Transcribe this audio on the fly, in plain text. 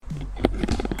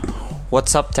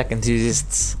What's up, tech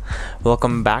enthusiasts?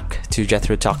 Welcome back to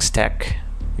Jethro Talks Tech.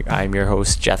 I'm your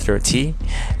host, Jethro T,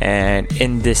 and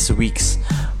in this week's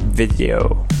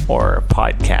video or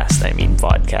podcast,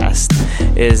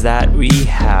 is that we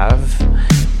have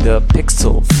the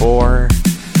Pixel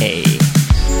 4a.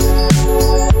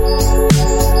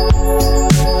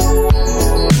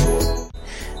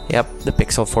 Yep, the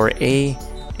Pixel 4a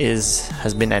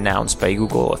has been announced by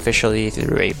Google officially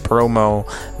through a promo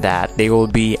that they will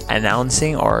be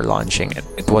announcing or launching it.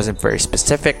 It wasn't very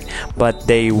specific, but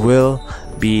they will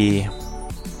be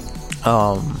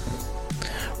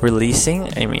releasing,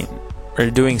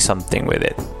 or doing something with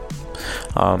it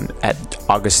at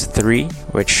August 3,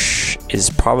 which is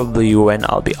probably when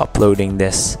I'll be uploading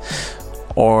this,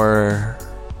 or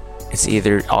it's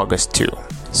either August 2.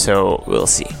 So we'll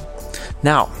see.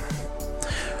 Now,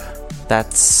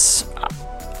 that's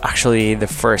actually the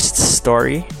first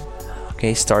story.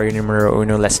 Okay, story numero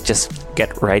uno. Let's just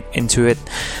get right into it.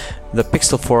 The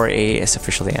Pixel 4a is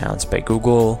officially announced by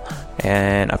Google,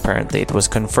 and apparently it was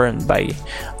confirmed by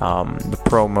the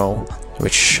promo,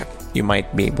 which you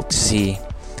might be able to see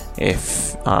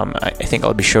if I think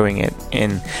I'll be showing it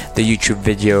in the YouTube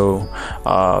video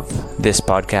of this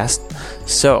podcast.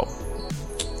 So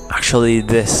actually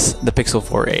the Pixel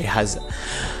 4a has,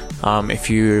 if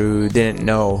you didn't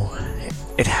know,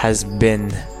 it has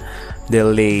been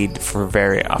delayed for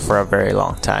a very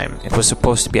long time. It was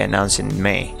supposed to be announced in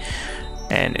May,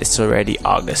 and it's already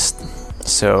August.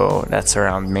 So that's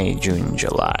around May, June,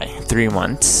 July. 3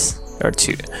 months or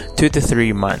 2 to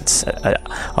 3 months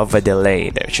of a delay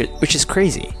there, which is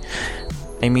crazy.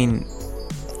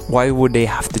 Why would they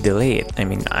have to delay it?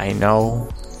 I know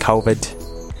COVID,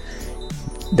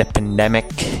 the pandemic,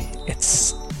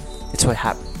 it's what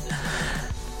happened.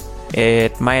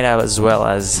 It might have as well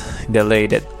as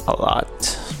delayed it a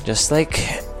lot, just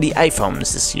like the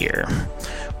iPhones this year,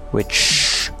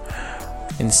 which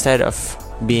instead of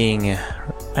being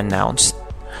announced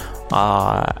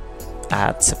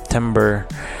at September,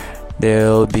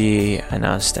 they'll be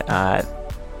announced at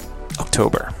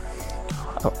October,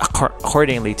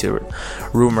 accordingly to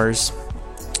rumors.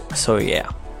 So yeah,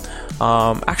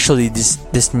 actually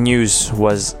this news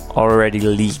was already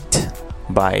leaked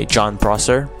by Jon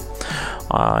Prosser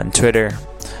on Twitter.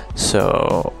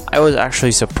 So I was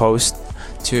actually supposed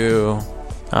to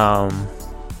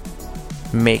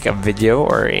make a video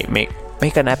or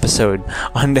make an episode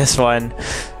on this one,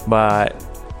 but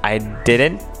I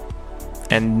didn't,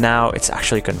 and now it's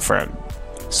actually confirmed.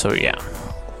 So yeah,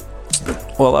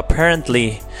 well,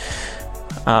 apparently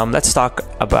let's talk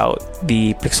about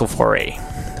the Pixel 4a.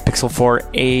 Pixel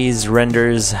 4a's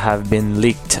renders have been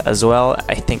leaked as well.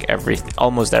 I think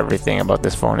almost everything about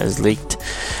this phone is leaked,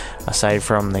 aside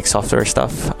from like software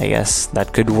stuff. I guess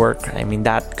that could work.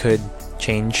 That could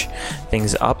change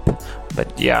things up.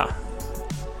 But yeah,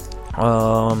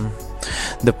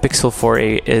 the Pixel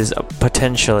 4a is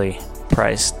potentially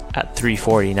priced at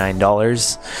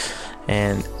 $349,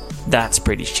 and that's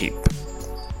pretty cheap.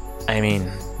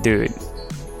 Dude,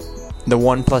 the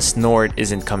OnePlus Nord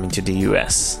isn't coming to the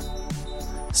US.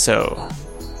 So,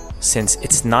 since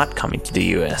it's not coming to the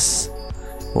US,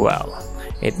 well,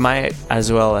 it might as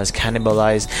well as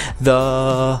cannibalize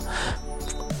the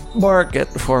market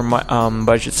for my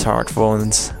budget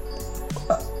smartphones.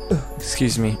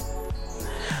 Excuse me.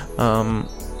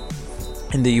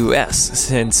 In the US,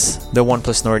 since the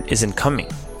OnePlus Nord isn't coming.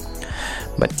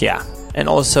 But yeah, and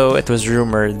also it was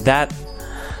rumored that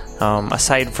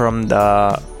aside from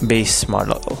the base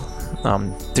model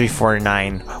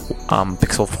 349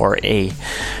 Pixel 4a,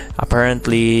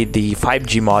 apparently the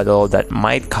 5G model that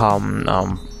might come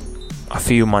a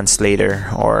few months later,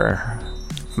 or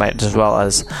might as well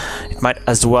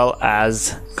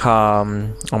as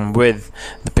come with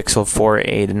the Pixel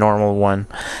 4a, the normal one,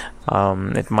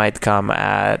 it might come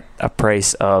at a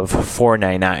price of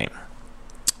 $499,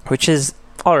 which is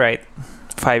alright,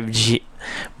 5G,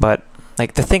 but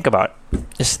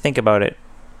just think about it.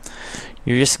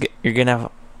 You're gonna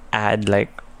add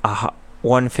like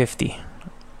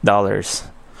 $150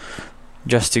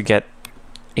 just to get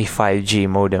a 5G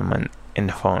modem in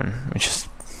the phone, which is,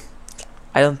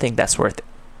 I don't think that's worth it.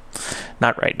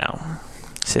 Not right now,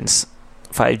 since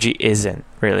 5G isn't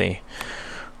really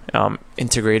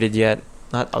integrated yet.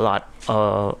 Not a lot.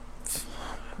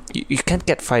 You can't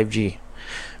get 5G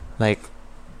like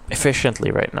efficiently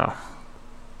right now.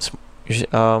 It's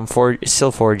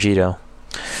still 4G though.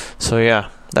 So yeah,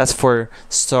 that's for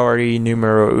story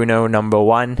numero uno, number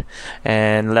 1,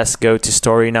 and let's go to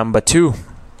story number 2.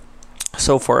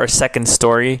 So for our second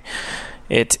story,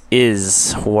 it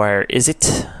is, where is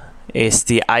it? is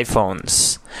the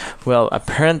iPhones. Well,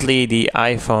 apparently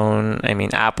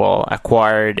Apple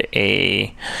acquired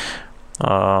a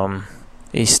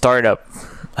startup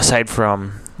aside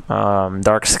from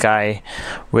Dark Sky,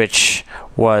 which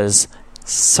was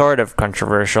sort of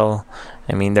controversial.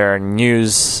 I mean, there are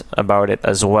news about it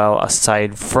as well,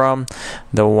 aside from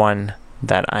the one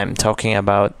that I'm talking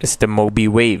about. It's the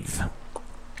MobiWave.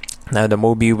 Now, the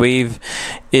MobiWave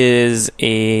is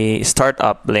a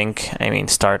startup a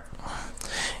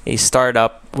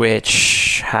startup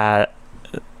which had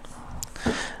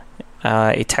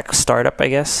a tech startup, I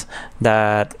guess,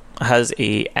 that has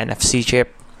a NFC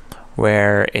chip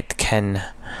where it can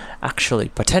actually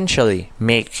potentially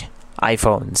make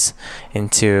iPhones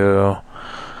into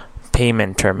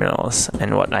payment terminals.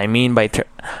 And what I mean by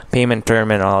payment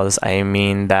terminals, I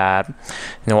mean that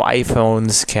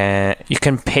you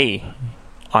can pay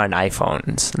on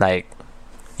iPhones, like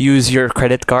use your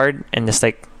credit card and just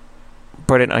like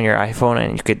put it on your iPhone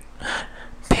and you could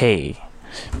pay.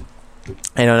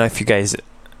 I don't know if you guys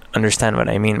understand what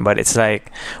I mean, but it's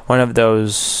like one of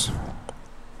those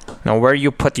where you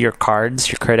put your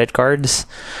credit cards.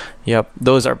 Yep,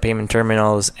 those are payment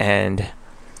terminals. And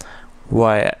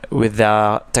with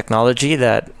the technology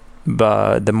that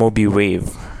the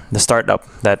MobiWave, the startup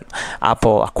that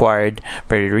Apple acquired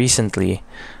very recently,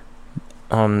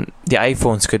 the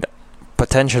iPhones could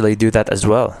potentially do that as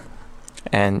well,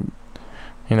 and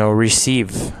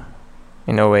receive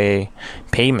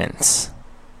payments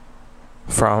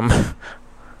from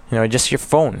just your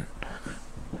phone,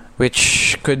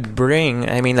 which could bring,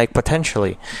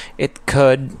 potentially it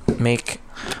could make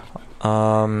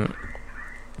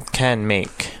can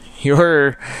make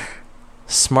your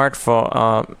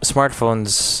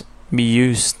smartphones be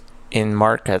used in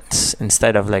markets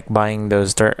instead of like buying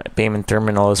those payment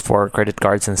terminals for credit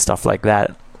cards and stuff like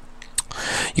that.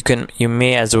 You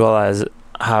may as well as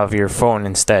have your phone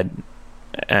instead,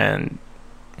 and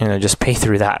just pay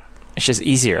through that. It's just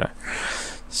easier.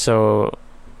 So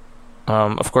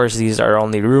of course, these are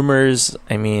only rumors.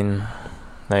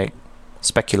 Like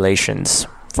speculations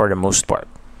for the most part.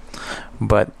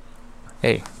 But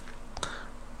hey,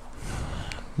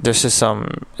 this is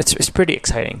it's pretty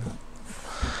exciting,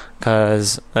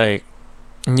 because like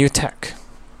new tech,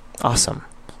 awesome.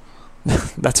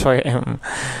 That's why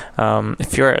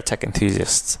if you're a tech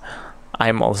enthusiast,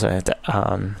 I'm also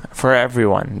for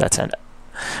everyone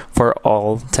for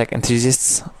all tech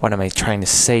enthusiasts. What am I trying to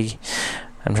say?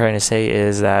 I'm trying to say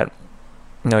is that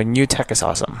new tech is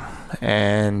awesome,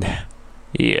 and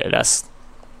yeah, it's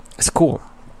cool.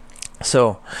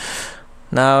 So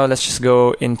now let's just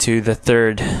go into the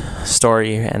third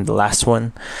story and the last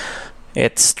one.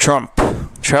 It's Trump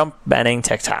banning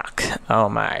TikTok. Oh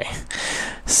my.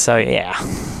 So yeah,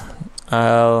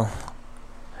 the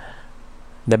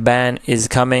ban is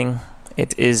coming.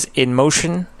 It is in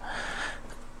motion.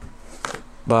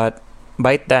 But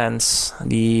ByteDance,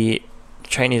 the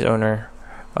Chinese owner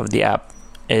of the app,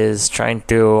 is trying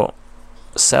to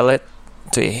sell it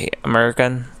to an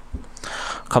American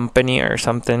company or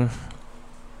something.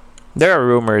 There are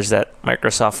rumors that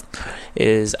Microsoft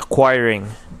is acquiring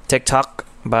TikTok,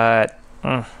 but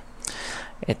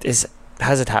it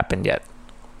hasn't happened yet.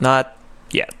 Not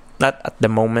yet. Not at the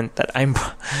moment that I'm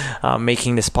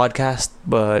making this podcast,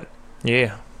 but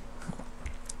yeah,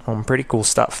 pretty cool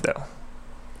stuff though.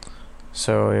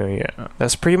 So yeah,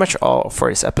 that's pretty much all for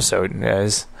this episode,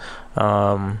 guys.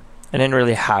 I didn't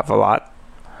really have a lot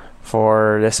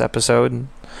for this episode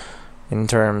in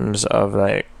terms of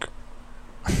like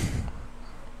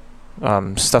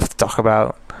stuff to talk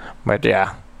about, but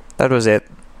yeah, that was it.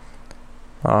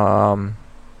 I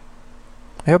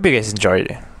hope you guys enjoyed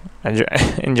it.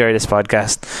 Enjoy this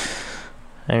podcast.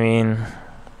 I'm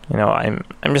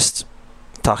just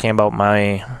talking about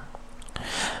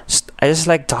I just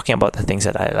like talking about the things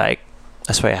that I like.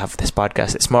 That's why I have this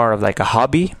podcast. It's more of like a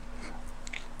hobby,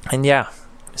 and yeah,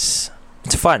 it's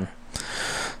fun.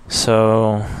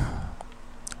 So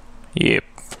yep,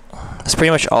 that's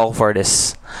pretty much all for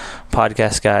this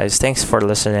podcast, guys. Thanks for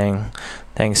listening.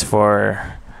 Thanks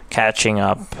for catching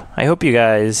up. I hope you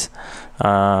guys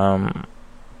are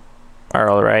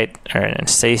all right and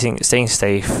staying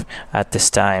safe at this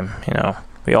time.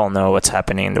 We all know what's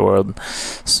happening in the world.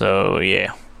 So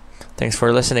yeah, thanks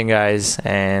for listening, guys,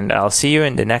 and I'll see you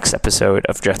in the next episode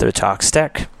of Jethro Talks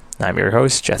Tech. I'm your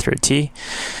host, Jethro T.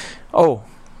 Oh,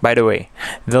 by the way,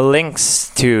 the links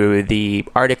to the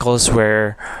articles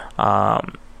where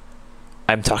I'm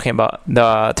talking about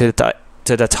the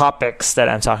to the topics that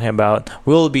I'm talking about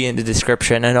will be in the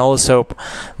description, and also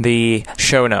the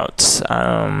show notes.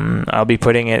 I'll be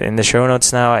putting it in the show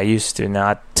notes now. I used to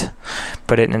not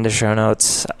put it in the show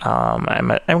notes.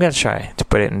 I'm gonna try to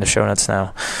put it in the show notes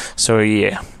now. So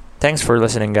yeah, thanks for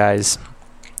listening, guys.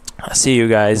 I'll see you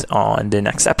guys on the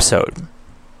next episode.